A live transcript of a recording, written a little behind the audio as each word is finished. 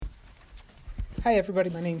Hi, everybody.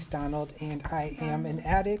 My name's Donald, and I am an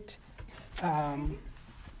addict.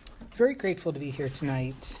 Very grateful to be here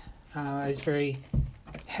tonight. I was very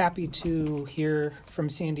happy to hear from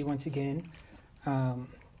Sandy once again.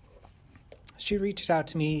 She reached out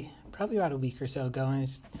to me probably about a week or so ago and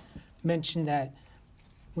mentioned that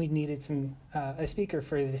we needed a speaker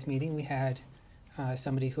for this meeting. We had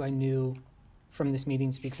somebody who I knew from this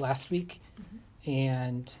meeting speak last week,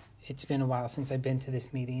 and it's been a while since I've been to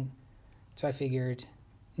this meeting. So I figured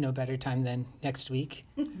no better time than next week.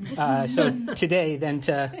 So today then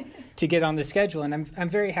to get on the schedule, and I'm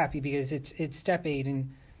very happy because it's step 8, and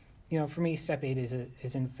for me step 8 is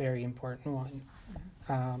a very important one.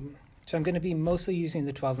 So I'm going to be mostly using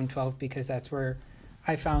the 12 and 12 because that's where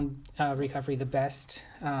I found recovery the best.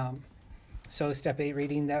 So step 8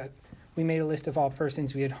 reading that we made a list of all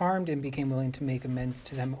persons we had harmed and became willing to make amends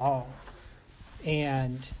to them all.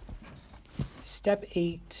 And step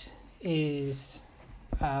 8 is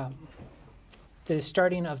the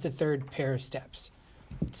starting of the third pair of steps.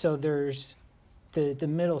 So there's the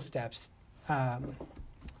middle steps, 4,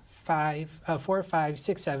 5,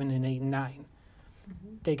 6, 7, and 8, and 9.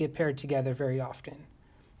 They get paired together very often.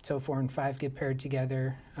 So 4 and 5 get paired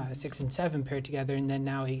together, 6 and 7 paired together, and then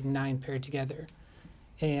now 8 and 9 paired together.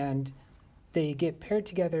 And they get paired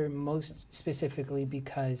together most specifically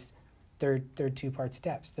because they're two-part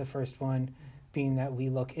steps. The first one being that we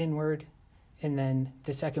look inward, and then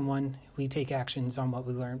the second one, we take actions on what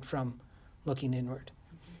we learned from looking inward.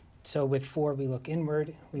 So with 4, we look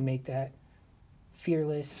inward, we make that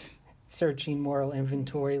fearless, searching moral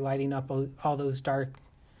inventory, lighting up all those dark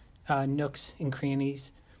nooks and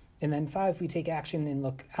crannies. And then 5, we take action and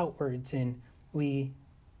look outwards, and we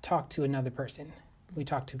talk to another person. We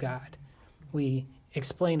talk to God. We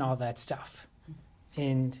explain all that stuff.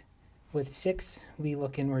 And with 6, we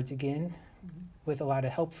look inwards again, with a lot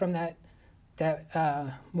of help from that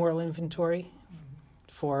moral inventory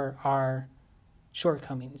for our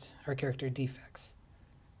shortcomings, our character defects.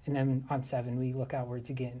 And then on 7, we look outwards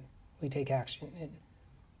again. We take action and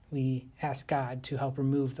we ask God to help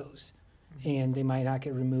remove those. And they might not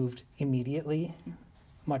get removed immediately,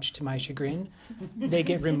 much to my chagrin. They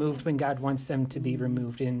get removed when God wants them to be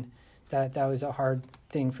removed, and that was a hard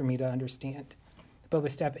thing for me to understand. But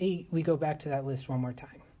with step 8, we go back to that list one more time.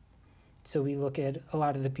 So we look at a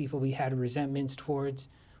lot of the people we had resentments towards.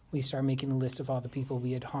 We start making a list of all the people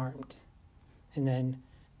we had harmed. And then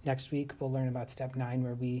next week, we'll learn about step 9,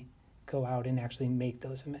 where we go out and actually make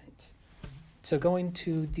those amends. So going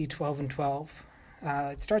to the 12 and 12,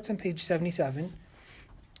 it starts on page 77.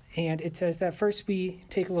 And it says that first we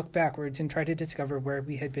take a look backwards and try to discover where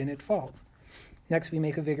we had been at fault. Next, we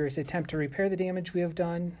make a vigorous attempt to repair the damage we have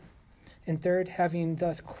done. And third, having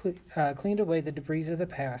thus cleaned away the debris of the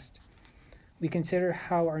past, we consider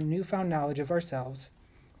how our newfound knowledge of ourselves,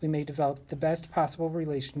 we may develop the best possible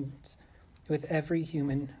relations with every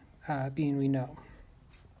human being we know.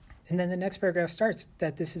 And then the next paragraph starts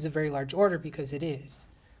that this is a very large order because it is.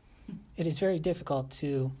 It is very difficult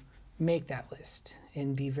to make that list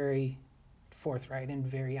and be very forthright and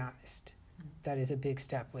very honest. That is a big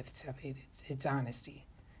step with step 8. It's honesty.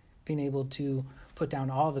 Being able to put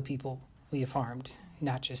down all the people we have harmed,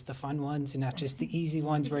 not just the fun ones and not just the easy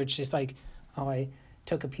ones where it's just like, oh, I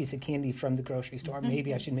took a piece of candy from the grocery store.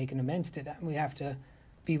 Maybe I should make an amends to them. We have to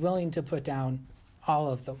be willing to put down all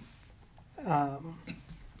of them.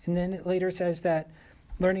 And then it later says that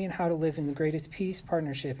learning how to live in the greatest peace,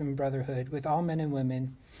 partnership, and brotherhood with all men and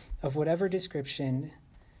women of whatever description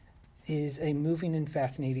is a moving and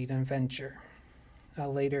fascinating adventure.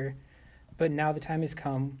 Later, but now the time has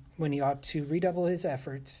come when he ought to redouble his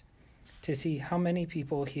efforts to see how many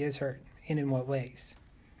people he has hurt and in what ways.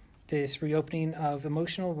 This reopening of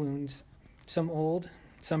emotional wounds, some old,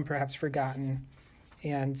 some perhaps forgotten,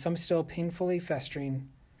 and some still painfully festering,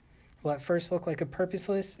 will at first look like a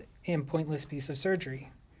purposeless and pointless piece of surgery.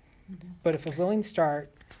 But if a willing start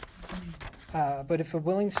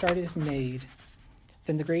is made,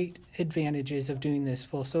 then the great advantages of doing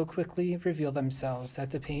this will so quickly reveal themselves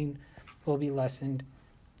that the pain will be lessened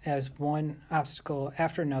as one obstacle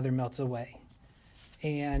after another melts away.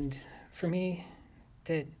 And for me,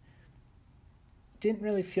 that didn't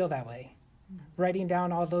really feel that way. Writing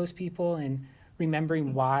down all those people and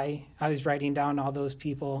remembering why I was writing down all those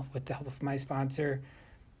people with the help of my sponsor,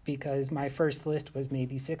 because my first list was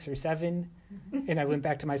maybe 6 or 7. And I went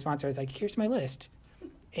back to my sponsor. I was like, here's my list.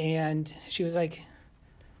 And she was like,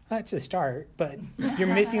 that's a start, but you're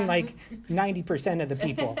missing like 90% of the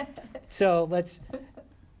people. So let's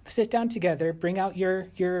sit down together, bring out your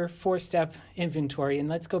 4-step inventory, and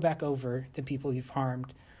let's go back over the people you've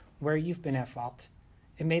harmed, where you've been at fault,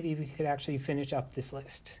 and maybe we could actually finish up this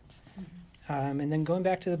list. And then going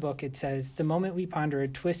back to the book, it says, the moment we ponder a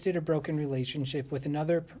twisted or broken relationship with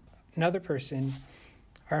another person,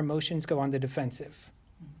 our emotions go on the defensive.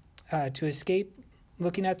 To escape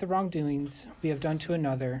looking at the wrongdoings we have done to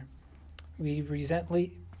another, we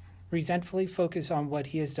resentfully focus on what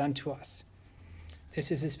he has done to us.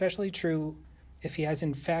 This is especially true if he has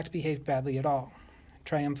in fact behaved badly at all.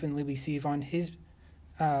 Triumphantly, we seize upon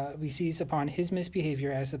his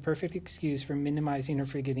misbehavior as the perfect excuse for minimizing or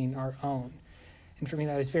forgetting our own. And for me,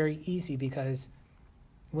 that was very easy because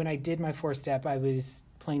when I did my 4-step, I was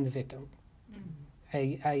playing the victim.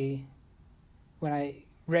 When I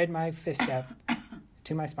read my 5th step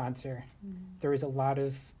to my sponsor, there was a lot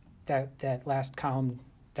of that last column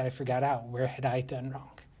that I forgot out. Where had I done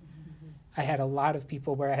wrong? I had a lot of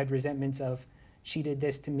people where I had resentments of, she did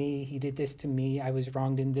this to me, he did this to me, I was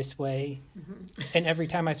wronged in this way. And every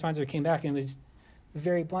time my sponsor came back and was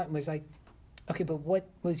very blunt and was like, okay, but what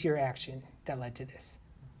was your action that led to this?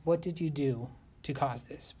 What did you do to cause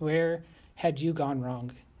this? Where had you gone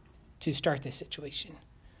wrong to start this situation?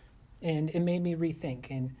 And it made me rethink.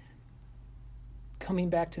 And coming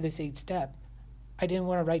back to this 8th step, I didn't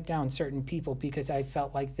want to write down certain people because I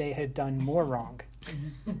felt like they had done more wrong.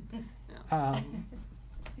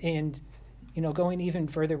 And going even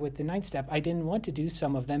further with the 9th step, I didn't want to do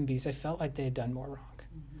some of them because I felt like they had done more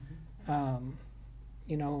wrong.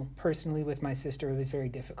 Personally with my sister, it was very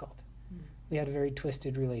difficult. We had a very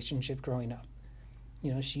twisted relationship growing up.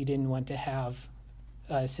 She didn't want to have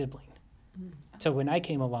a sibling. So when I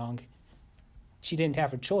came along, she didn't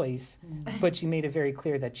have a choice, but she made it very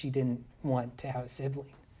clear that she didn't want to have a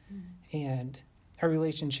sibling. And our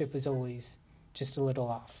relationship was always just a little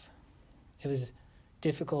off. It was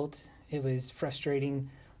difficult. It was frustrating,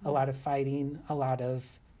 a lot of fighting, a lot of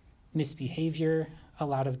misbehavior, a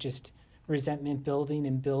lot of just resentment building.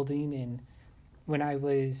 And when I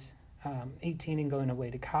was 18 and going away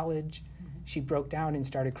to college, she broke down and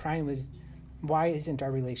started crying, why isn't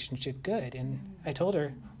our relationship good? And I told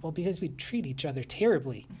her, well, because we treat each other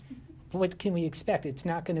terribly. What can we expect? It's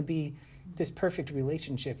not going to be this perfect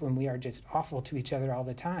relationship when we are just awful to each other all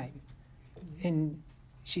the time. And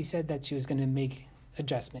she said that she was going to make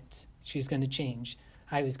adjustments. She was going to change.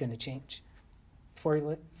 I was going to change.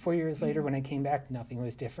 4 years later, when I came back, nothing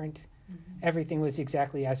was different. Everything was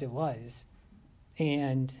exactly as it was.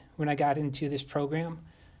 And when I got into this program,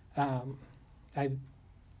 I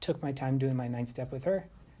took my time doing my 9th step with her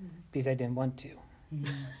because I didn't want to.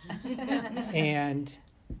 And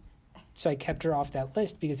so I kept her off that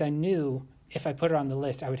list because I knew if I put her on the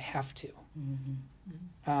list, I would have to.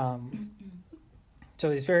 So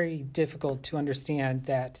it was very difficult to understand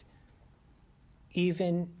that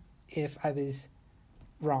even if I was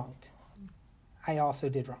wronged, I also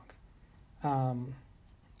did wrong.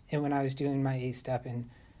 And when I was doing my 8th step and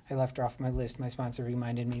I left her off my list, my sponsor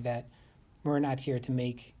reminded me that we're not here to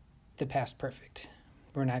make the past perfect.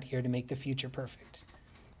 We're not here to make the future perfect.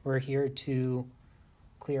 We're here to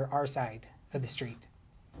clear our side of the street,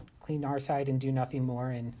 clean our side and do nothing more.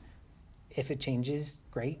 And if it changes,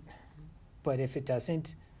 great. But if it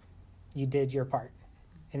doesn't, you did your part.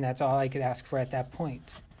 And that's all I could ask for at that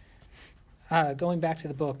point. Going back to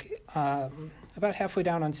the book, about halfway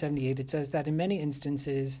down on 78, it says that in many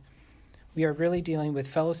instances, we are really dealing with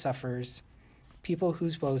fellow sufferers, people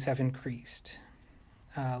whose woes have increased.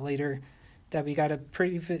 Later, that we got a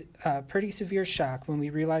pretty severe shock when we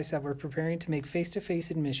realized that we're preparing to make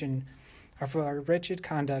face-to-face admission of our wretched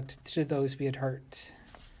conduct to those we had hurt.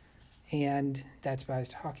 And that's what I was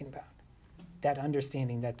talking about. That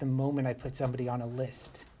understanding that the moment I put somebody on a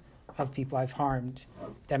list of people I've harmed,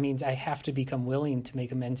 that means I have to become willing to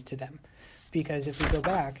make amends to them. Because if we go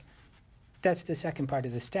back, that's the second part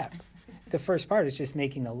of the step. The first part is just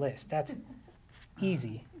making a list. That's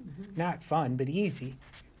easy. Not fun, but easy.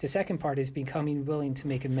 The second part is becoming willing to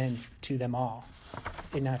make amends to them all.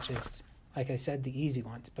 And not just, like I said, the easy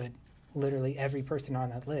ones, but literally every person on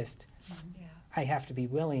that list. I have to be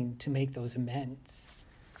willing to make those amends.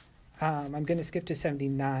 I'm going to skip to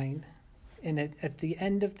 79. And at the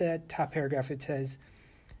end of that top paragraph, it says,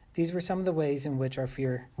 these were some of the ways in which our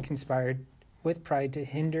fear conspired with pride to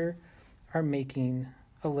hinder our making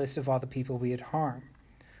a list of all the people we had harmed.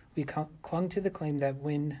 We clung to the claim that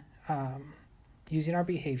when using our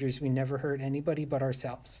behaviors, we never hurt anybody but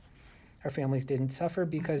ourselves. Our families didn't suffer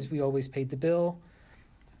because we always paid the bill.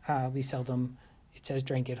 We seldom, it says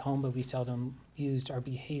drank at home, but we seldom used our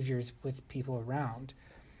behaviors with people around.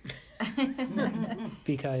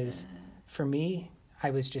 Because for me, I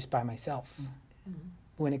was just by myself.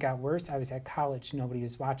 When it got worse, I was at college. Nobody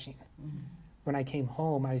was watching. When I came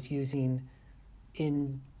home, I was using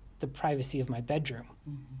in the privacy of my bedroom.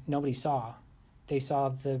 Nobody saw. They saw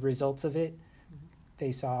the results of it.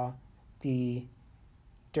 They saw the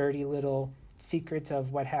dirty little secrets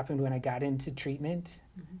of what happened when I got into treatment.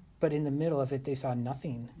 But in the middle of it, they saw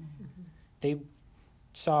nothing. They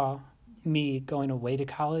saw me going away to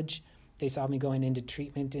college. They saw me going into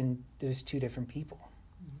treatment, and there's two different people.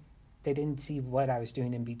 They didn't see what I was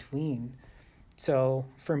doing in between. So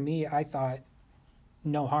for me, I thought,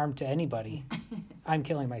 no harm to anybody. I'm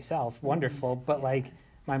killing myself. Wonderful. But like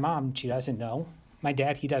my mom, she doesn't know. My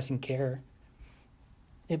dad, he doesn't care.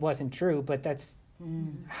 It wasn't true, but that's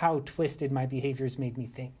how twisted my behaviors made me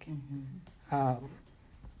think.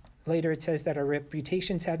 Later it says that our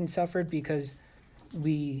reputations hadn't suffered because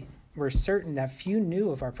we were certain that few knew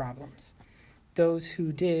of our problems. Those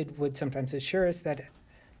who did would sometimes assure us that,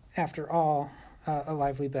 after all, a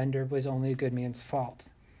lively bender was only a good man's fault.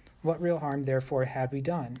 What real harm, therefore, had we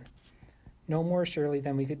done? No more surely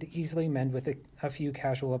than we could easily mend with a few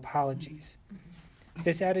casual apologies.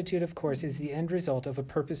 This attitude, of course, is the end result of a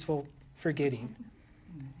purposeful forgetting.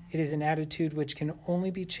 It is an attitude which can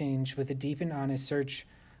only be changed with a deep and honest search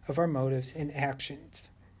of our motives and actions.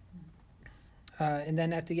 And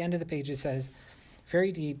then at the end of the page it says,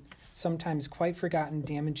 very deep, sometimes quite forgotten,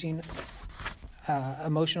 damaging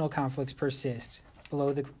emotional conflicts persist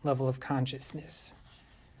below the level of consciousness.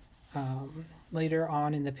 Later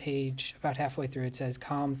on in the page, about halfway through, it says,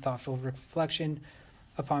 calm, thoughtful reflection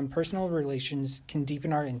upon personal relations can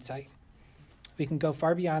deepen our insight. We can go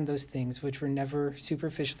far beyond those things which were never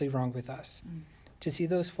superficially wrong with us, to see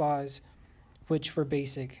those flaws which were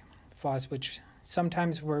basic, flaws which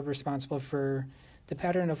sometimes were responsible for the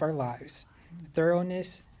pattern of our lives.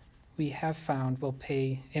 Thoroughness, we have found, will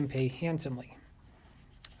pay handsomely.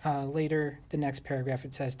 Later, the next paragraph,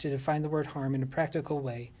 it says, to define the word harm in a practical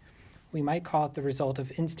way, we might call it the result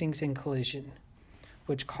of instincts in collision,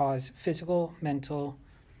 which cause physical, mental,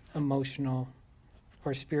 emotional,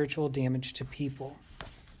 or spiritual damage to people.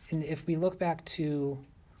 And if we look back to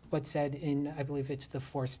what's said in, I believe it's the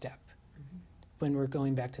fourth step, when we're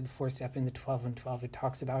going back to the fourth step in the 12 and 12, it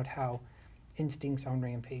talks about how instincts on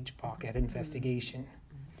rampage balk at investigation.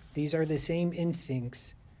 These are the same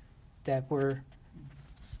instincts that were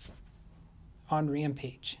on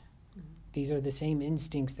rampage. These are the same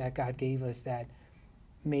instincts that God gave us that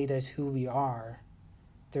made us who we are.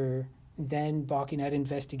 They're then balking at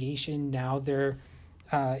investigation. Now they're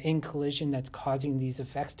in collision that's causing these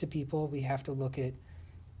effects to people. We have to look at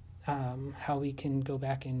how we can go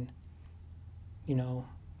back and,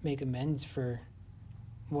 make amends for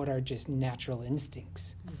what are just natural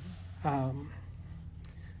instincts.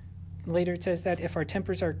 Later it says that if our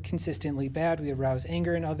tempers are consistently bad, we arouse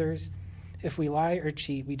anger in others. If we lie or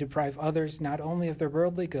cheat, we deprive others not only of their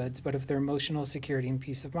worldly goods, but of their emotional security and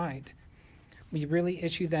peace of mind. We really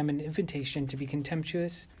issue them an invitation to be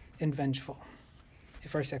contemptuous and vengeful.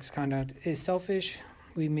 If our sex conduct is selfish,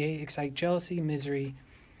 we may excite jealousy, misery,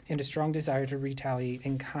 and a strong desire to retaliate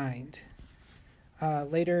in kind.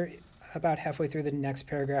 Later, about halfway through the next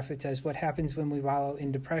paragraph, it says, what happens when we wallow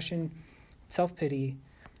in depression, self-pity,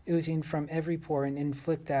 oozing from every pore, and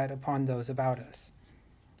inflict that upon those about us.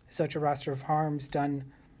 Such a roster of harms done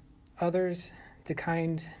others, the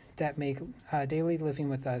kind that make daily living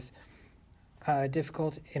with us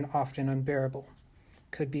difficult and often unbearable,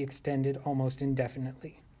 could be extended almost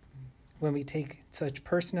indefinitely. When we take such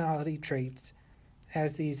personality traits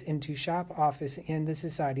as these into shop, office, and the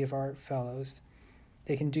society of our fellows,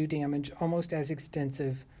 they can do damage almost as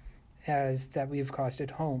extensive as that we have caused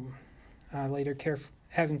at home. Later,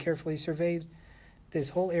 having carefully surveyed this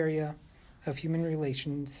whole area of human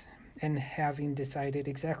relations and having decided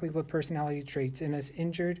exactly what personality traits in us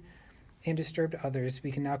injured and disturbed others,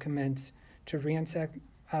 we can now commence to ransack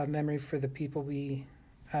memory for the people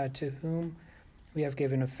to whom we have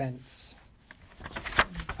given offense.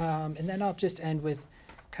 And then I'll just end with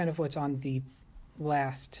kind of what's on the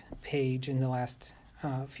last page in the last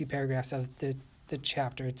few paragraphs of the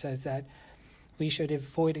chapter. It says that we should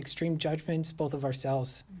avoid extreme judgments, both of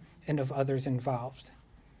ourselves and of others involved.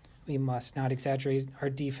 We must not exaggerate our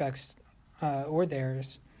defects or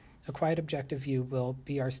theirs. A quiet, objective view will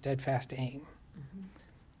be our steadfast aim.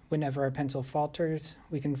 Whenever our pencil falters,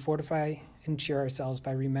 we can fortify and cheer ourselves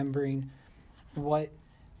by remembering what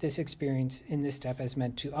this experience in this step has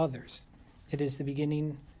meant to others. It is the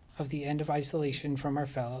beginning of the end of isolation from our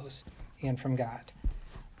fellows and from God.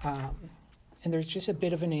 And there's just a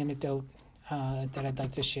bit of an anecdote that I'd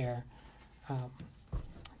like to share.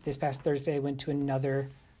 This past Thursday, I went to another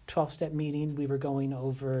 12-step meeting. We were going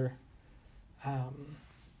over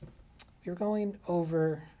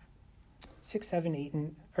 6, 7, 8,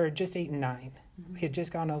 or just 8 and 9. We had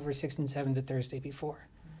just gone over 6 and 7 the Thursday before.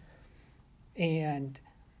 And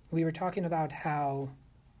we were talking about how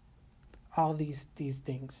all these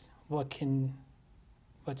things, what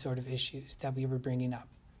sort of issues that we were bringing up,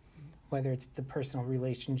 whether it's the personal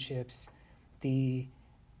relationships, the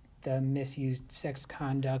misused sex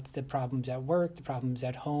conduct, the problems at work, the problems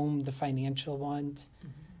at home, the financial ones.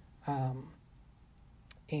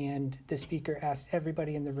 And the speaker asked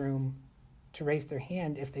everybody in the room to raise their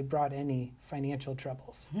hand if they brought any financial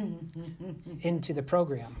troubles into the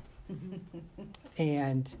program.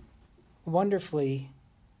 And wonderfully,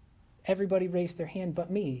 everybody raised their hand but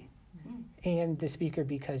me. And the speaker,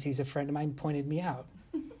 because he's a friend of mine, pointed me out.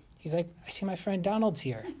 He's like, I see my friend Donald's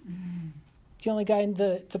here. The only guy in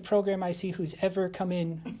the program I see who's ever come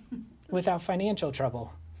in without financial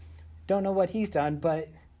trouble. Don't know what he's done, but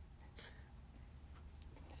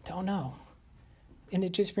don't know. And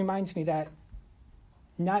it just reminds me that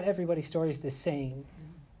not everybody's story is the same,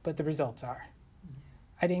 but the results are.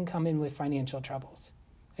 I didn't come in with financial troubles.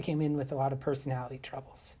 I came in with a lot of personality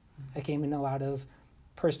troubles. I came in a lot of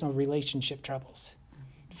personal relationship troubles.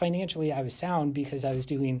 Financially, I was sound because I was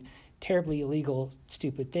doing terribly illegal,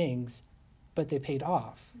 stupid things, but they paid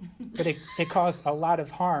off. But it caused a lot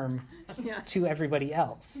of harm to everybody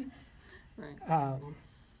else. Right.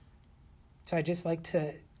 So I just like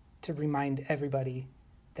to remind everybody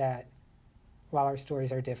that while our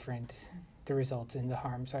stories are different, the results and the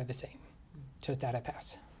harms are the same. So with that, I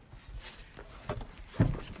pass.